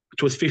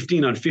 it was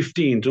 15 on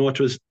 15, you know, it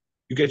was,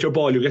 you get your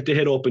ball, you get the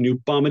head up and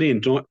you bomb it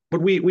in, you know,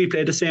 but we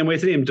played the same way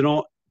to them, you know,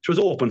 it was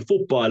open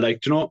football,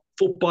 like, you know,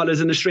 football is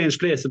in a strange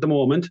place at the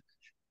moment.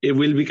 It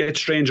will get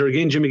stranger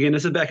again. Jim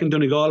McGuinness is back in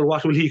Donegal.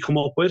 What will he come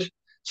up with?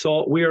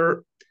 So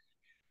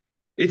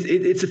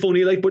it's a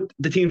funny, like, but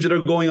the teams that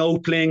are going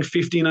out playing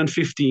 15 on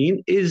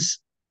 15 is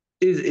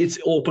it's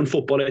open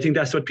football. I think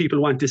that's what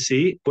people want to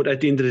see. But at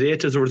the end of the day,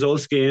 it's a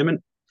results game, and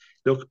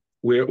look,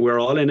 we're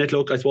all in it.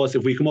 Look, I suppose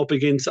if we come up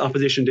against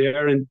opposition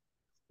there, and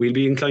we'll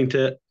be inclined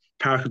to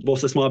park the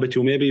bus a small bit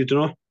too, maybe, you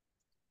don't know.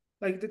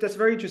 Like, that's a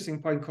very interesting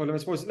point, Colm. I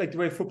suppose, like, the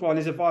way football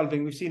is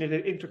evolving, we've seen it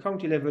at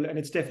inter-county level, and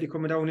it's definitely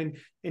coming down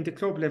into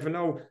club level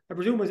now. I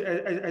presume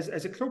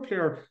as a club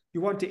player,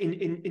 you want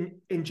to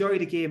enjoy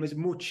the game as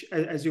much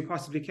as you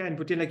possibly can.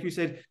 But then, like you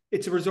said,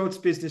 it's a results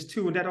business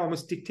too, and that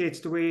almost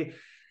dictates the way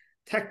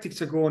tactics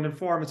are going and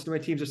formats, the way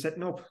teams are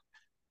setting up.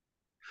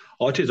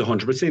 Oh, it is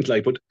 100%,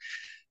 like, but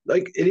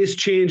like, it is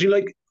changing.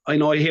 Like, I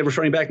know I hear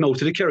referring back now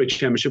to the Kerry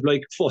Championship,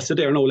 like Fossa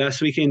there now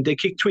last weekend, they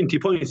kicked 20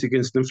 points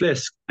against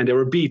Dunflesk and they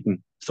were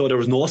beaten. So there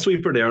was no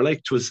sweeper there, like,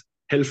 it was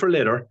hell for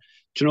leather,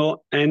 you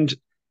know, and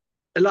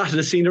a lot of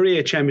the Senior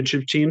A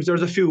Championship teams,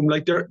 there's a few,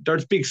 like,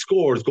 there's big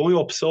scores going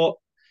up. So,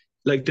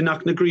 like, the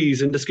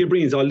Knocknagrees and the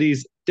Skibreens, all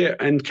these,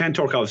 and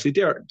Kanturk, obviously,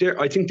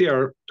 I think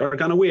they're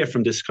gone away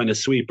from this kind of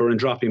sweeper and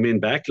dropping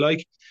men back. Like,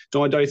 you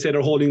know, I'd say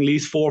they're holding at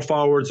least 4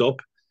 forwards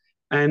up,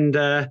 and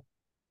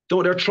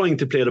they're trying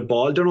to play the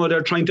ball.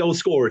 They're trying to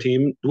outscore a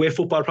team. The way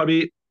football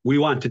probably we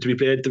want it to be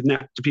played,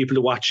 the people that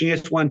are watching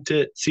it want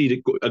to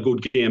see a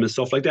good game and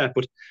stuff like that.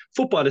 But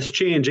football is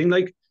changing.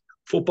 Like,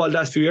 football the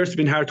last few years has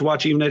been hard to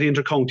watch even at the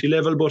inter-county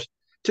level, but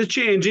it's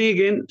changing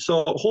again.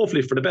 So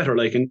hopefully for the better.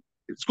 Like, and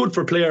it's good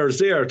for players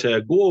there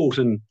to go out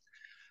and,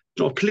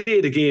 you know, play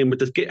the game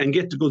with and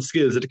get the good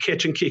skills at the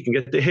catch and kick and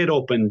get the head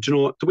up, and, you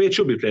know, the way it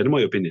should be played, in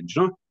my opinion,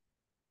 you know.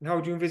 And how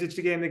do you envisage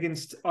the game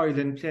against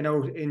Ireland playing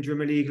out in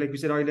Premier League? Like we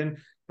said, Ireland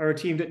are a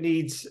team that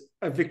needs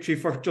a victory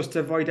for just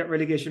to avoid that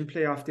relegation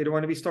playoff. They don't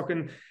want to be stuck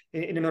in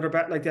another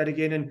battle like that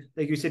again. And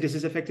like you said, this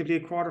is effectively a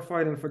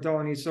quarter-final for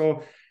Doheny.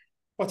 So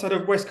what sort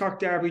of West Cork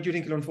derby do you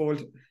think will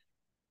unfold?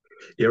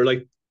 Yeah,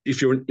 like,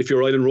 if you're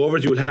Ireland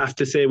Rovers, you will have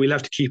to say we'll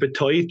have to keep it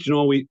tight. You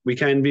know, we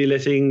can be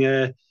letting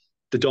the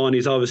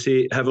Dohenys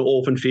obviously have an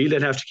open field.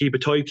 They'll have to keep it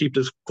tight, keep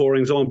the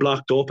scoring zone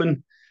blocked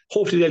open.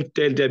 Hopefully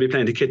they'll be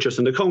playing to catch us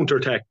in the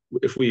counter-attack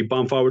if we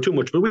bomb forward too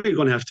much. But we're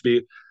going to have to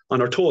be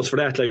on our toes for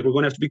that. Like, we're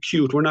going to have to be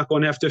cute. We're not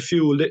going to have to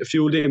fuel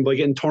in by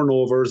getting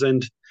turnovers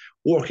and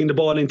working the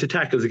ball into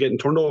tackles and getting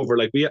turned over.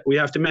 Like, we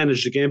have to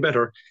manage the game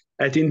better.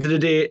 At the end of the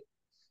day,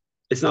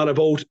 it's not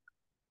about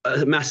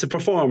a massive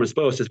performance,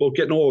 but it's about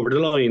getting over the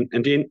line.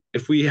 And then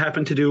if we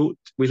happen to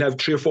we'll have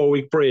 3 or 4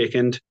 week break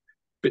and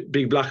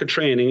big block of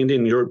training, and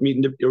then you're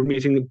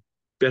meeting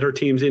better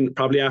teams in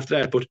probably after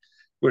that. But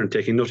we're not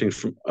taking nothing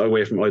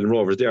away from Ireland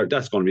Rovers there.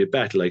 That's going to be a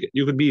battle. Like,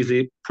 you could be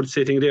easily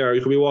sitting there.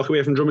 You could be walking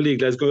away from Drummer League.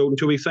 Let's go out in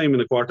 2 weeks' time in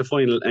the quarter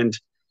final, and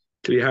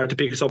it'll be hard to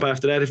pick us up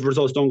after that if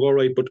results don't go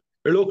right. But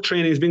look,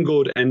 training's been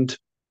good, and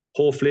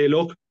hopefully,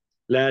 look,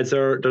 lads,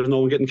 there's no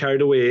one getting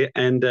carried away,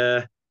 and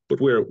but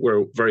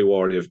we're very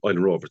wary of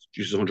Ireland Rovers.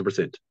 Jesus,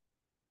 100%.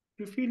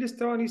 Do you feel this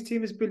Doheny's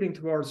team is building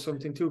towards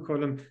something too,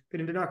 Colm?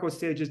 Been in the knockout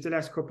stages the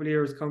last couple of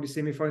years, county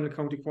semi-final,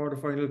 county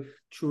quarter-final,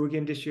 through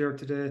again this year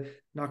to the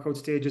knockout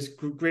stages.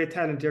 Great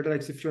talent there, the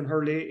likes of Fionn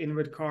Hurley in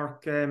with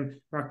Cork.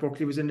 Mark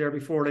Buckley was in there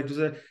before. Like, there's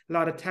a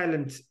lot of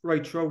talent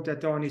right throughout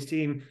that Doheny's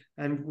team,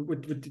 and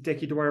with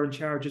Dickie Dwyer in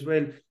charge as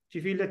well. Do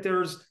you feel that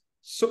there's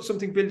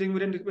something building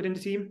within the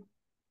team?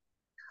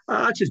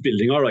 It's just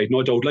building, all right,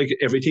 no doubt. Like,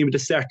 every team at the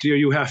start of the year,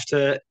 you have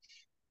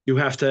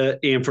to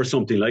aim for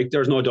something. Like,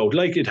 there's no doubt.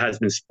 Like, it has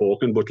been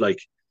spoken, but like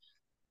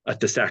at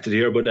the start of the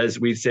year. But as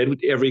we said, with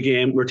every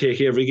game, we're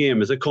taking every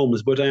game as it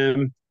comes. But I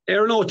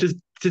don't know, to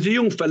the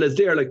young fellas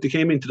there, like, they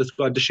came into the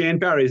squad. The Shane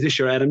Barrys this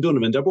year, Adam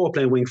Donovan, they're both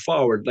playing wing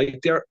forward.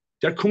 Like, they're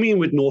they're coming in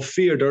with no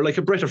fear. They're like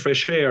a breath of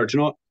fresh air. You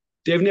know,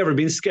 they've never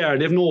been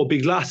scared. They've no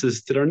big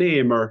losses to their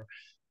name, or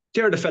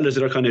they're the fellas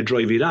that are kind of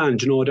driving it on.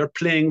 You know, they're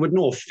playing with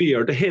no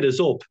fear. The head is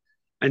up,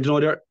 and you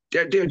know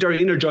they're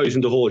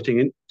energizing the whole thing,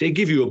 and they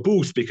give you a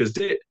boost because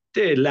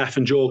they laugh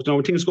and joke. You know,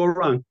 when things go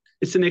wrong,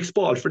 it's the next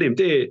ball for them.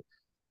 They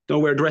know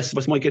where the rest of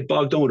us might get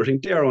bogged down or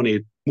think they're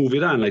only move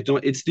it on. Like, you know,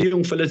 it's the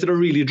young fellas that are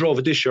really drove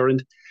it this year,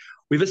 and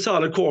we've a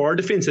solid core. Our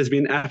defense has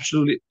been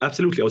absolutely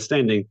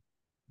outstanding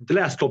the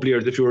last couple of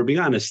years, if you were being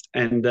honest.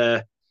 And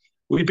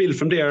we build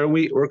from there.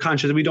 We're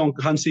conscious that we don't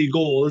concede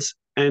goals,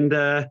 and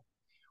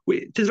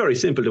it is very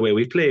simple the way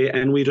we play.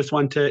 And we just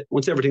want to,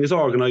 once everything is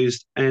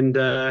organised,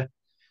 and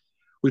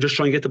we just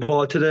try and get the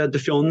ball to the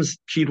Fionns,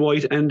 Keith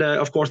White, and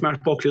of course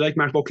Mark Buckley. Like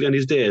Mark Buckley on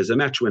his day as a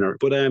match winner.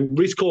 But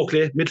Reece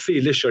Coakley,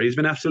 midfield this year, he's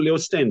been absolutely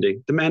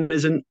outstanding. The man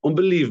is in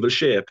unbelievable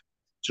shape.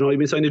 Do you know, you've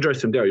been signing the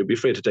dressing room there, you'd be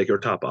afraid to take your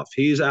top off.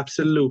 It's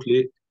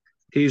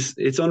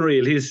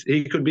unreal.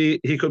 He could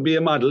be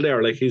a model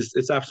there. Like,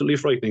 it's absolutely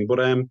frightening. But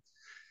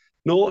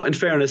no, in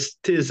fairness,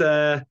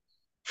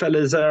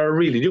 fellas are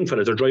really, young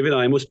fellas are driving on.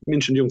 I must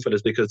mention young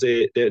fellas because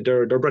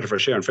they're breath of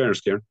fresh air, in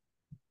fairness, Kieran.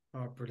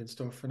 Oh, brilliant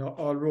stuff. And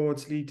all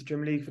roads lead to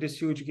Premier League for this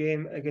huge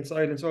game against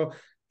Ireland. So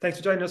thanks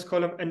for joining us,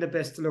 Colm, and the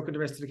best of luck in the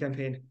rest of the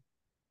campaign.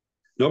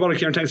 No bother,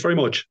 Kieran. Thanks very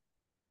much.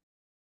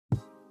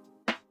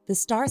 The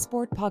Star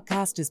Sport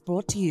podcast is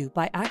brought to you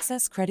by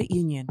Access Credit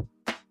Union.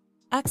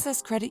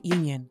 Access Credit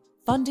Union,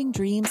 funding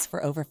dreams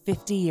for over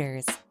 50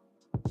 years.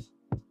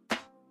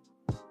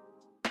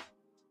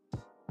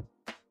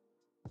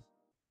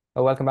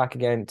 Well, welcome back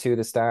again to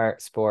the Star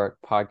Sport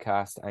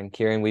podcast. And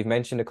Kieran, we've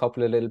mentioned a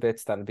couple of little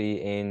bits that'll be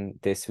in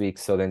this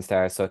week's Southern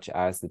Star, such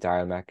as the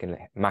Daryl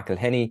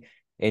McElhenney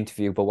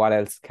interview. But what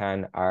else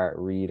can our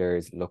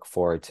readers look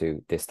forward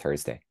to this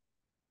Thursday?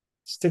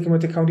 Sticking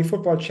with the county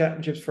football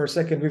championships for a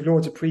second, we've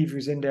loads of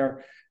previews in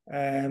there.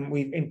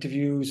 We've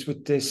interviews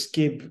with the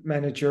Skib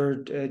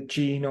manager,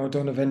 Gene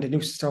O'Donovan, the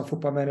Newcestown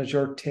football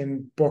manager,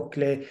 Tim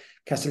Buckley,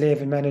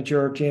 Castlehaven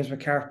manager, James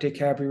McCarthy,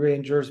 Carbery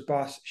Rangers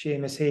boss,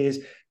 Seamus Hayes.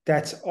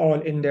 That's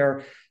all in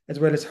there, as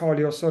well as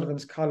Hawley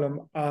O'Sullivan's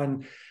column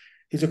on,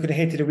 he's looking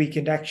ahead to the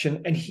weekend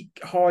action. And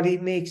Hawley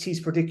makes his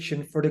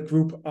prediction for the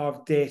group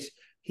of death.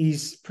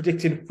 He's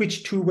predicting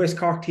which two West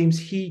Cork teams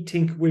he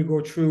think will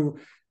go through.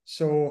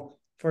 So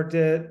for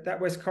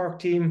that West Cork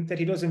team that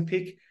he doesn't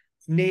pick,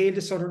 nail the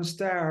Southern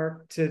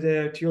Star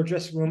to your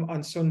dressing room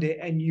on Sunday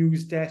and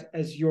use that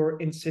as your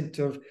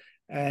incentive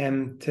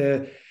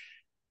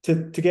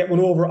to get one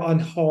over on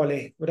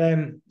Hawley. But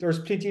there's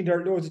plenty, there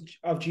are loads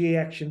of GA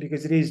action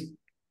because it is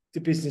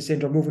the business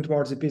end, or moving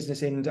towards the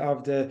business end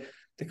of the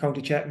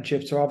county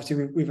championship. So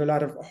obviously we've a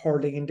lot of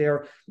hurling in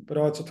there, but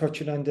also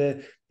touching on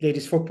the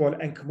ladies football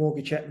and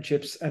camogie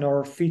championships. And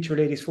our feature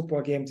ladies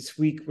football game this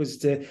week was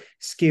the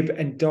Skib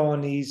and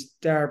Doheny's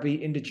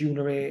derby in the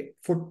Junior A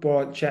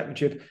football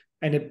championship,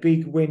 and a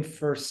big win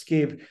for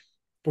Skib.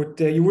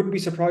 But you wouldn't be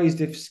surprised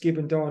if Skib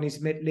and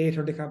Doheny's met later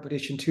in the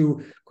competition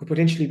too. Could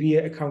potentially be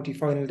a county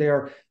final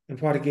there. And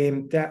what a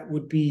game that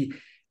would be.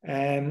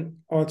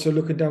 Also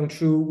looking down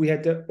through, we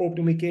had the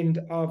opening weekend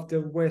of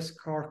the West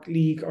Cork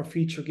League. Our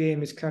feature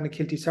game is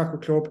Clonakilty Soccer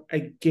Club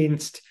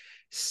against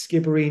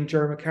Skibbereen.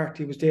 Jerry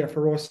McCarthy was there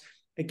for us.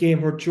 A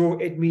game where Joe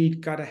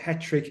Edmead got a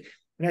hat-trick.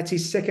 And that's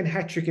his second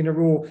hat-trick in a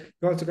row.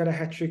 He also got a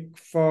hat-trick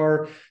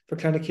for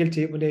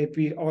Clonakilty when they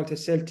beat Alta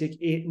Celtic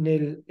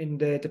 8-0 in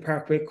the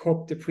Parkway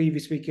Cup the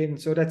previous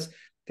weekend. So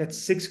that's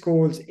 6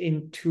 goals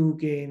in 2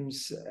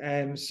 games.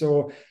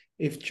 So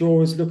if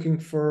Joe is looking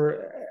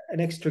for an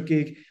extra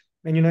gig,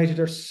 Man United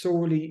are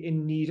solely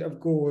in need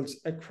of goals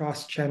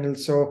across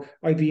channels. So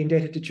I'd be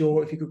indebted to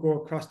Joe if he could go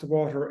across the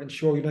water and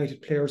show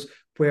United players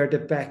where the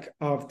back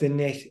of the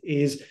net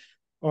is.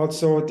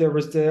 Also, there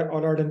was the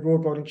All-Ireland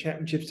Road Bowling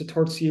Championships. The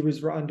third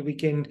series were on the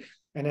weekend,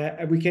 and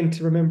a weekend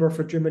to remember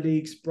for Drimmer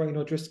League's Brian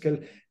O'Driscoll.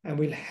 And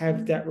we'll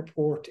have that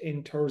report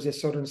in Thursday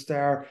Southern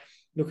Star,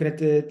 looking at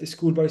the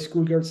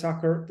school-by-school girls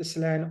soccer, the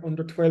Salan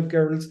under-12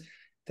 girls,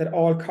 that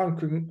all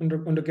conquering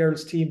under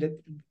girls team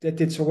that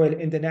did so well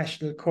in the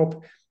National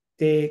Cup.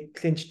 They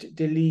clinched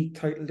the league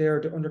title there,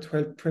 the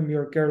under-12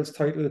 Premier Girls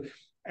title.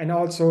 And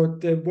also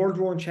the World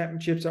Rowing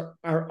Championships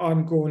are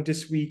ongoing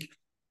this week.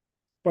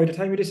 By the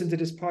time you listen to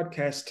this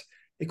podcast,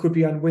 it could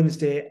be on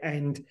Wednesday,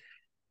 and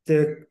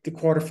the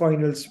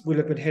quarterfinals will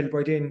have been held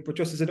by then. But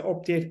just as an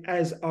update,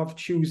 as of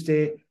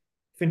Tuesday,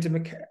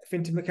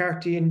 Fintan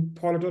McCarthy and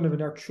Paula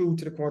Donovan are through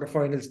to the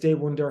quarterfinals. They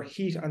won their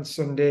heat on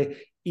Sunday.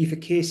 Aoife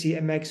Casey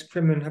and Max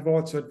Crimmin have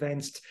also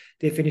advanced.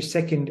 They finished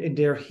second in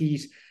their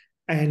heat.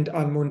 And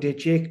on Monday,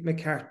 Jake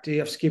McCarthy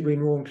of Skibbereen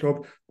Rowing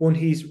Club won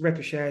his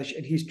repechage,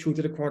 and he's through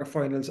to the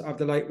quarterfinals of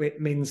the lightweight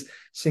men's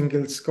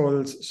single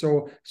sculls.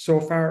 So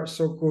far,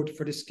 so good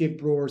for the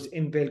Skib Rowers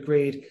in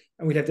Belgrade.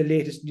 And we'll have the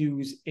latest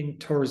news in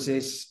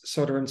Thursday's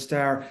Southern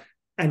Star.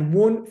 And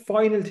one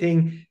final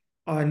thing,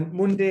 on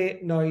Monday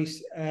night,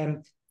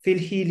 Phil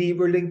Healy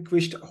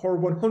relinquished her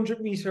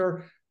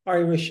 100-metre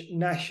Irish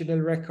national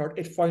record.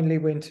 It finally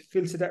went.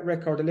 Phil set that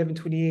record,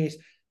 11:28,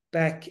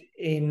 back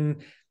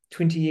in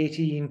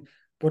 2018.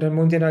 But on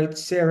Monday night,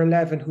 Sarah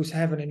Lavin, who's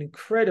having an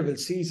incredible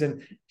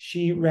season,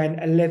 she ran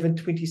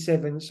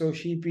 11:27. So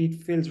she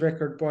beat Phil's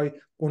record by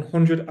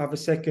 100 of a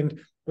second.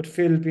 But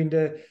Phil, being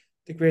the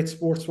great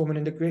sportswoman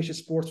and the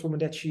gracious sportswoman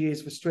that she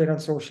is, was straight on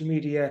social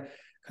media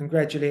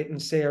congratulating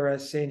Sarah,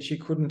 saying she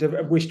couldn't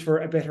have wished for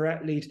a better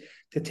athlete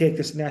to take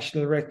this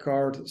national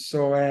record.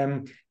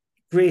 So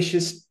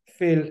gracious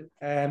Phil.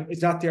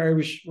 It's not the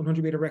Irish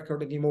 100-meter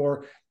record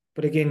anymore.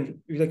 But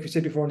again, like we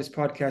said before in this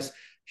podcast,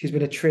 she's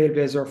been a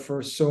trailblazer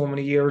for so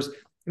many years.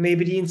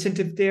 Maybe the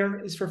incentive there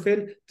is for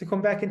Phil to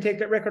come back and take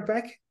that record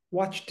back.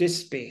 Watch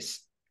this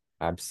space.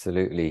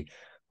 Absolutely.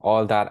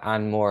 All that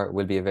and more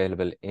will be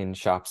available in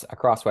shops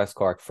across West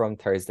Cork from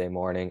Thursday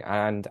morning.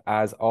 And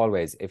as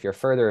always, if you're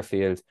further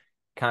afield,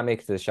 can't make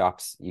it to the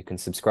shops, you can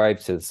subscribe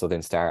to the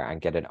Southern Star and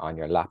get it on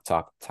your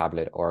laptop,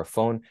 tablet, or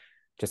phone.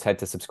 Just head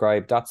to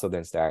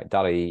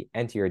subscribe.southernstar.ie,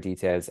 enter your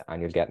details,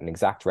 and you'll get an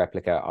exact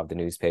replica of the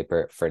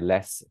newspaper for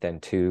less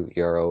than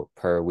 €2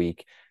 per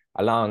week,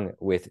 along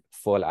with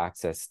full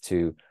access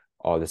to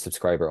all the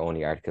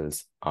subscriber-only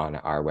articles on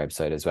our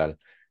website as well.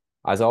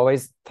 As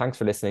always, thanks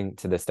for listening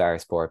to the Star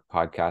Sport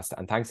podcast,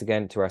 and thanks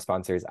again to our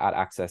sponsors at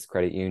Access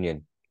Credit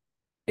Union.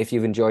 If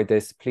you've enjoyed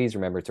this, please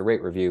remember to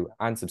rate, review,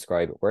 and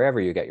subscribe wherever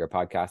you get your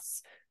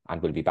podcasts,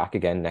 and we'll be back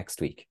again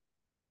next week.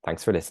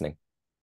 Thanks for listening.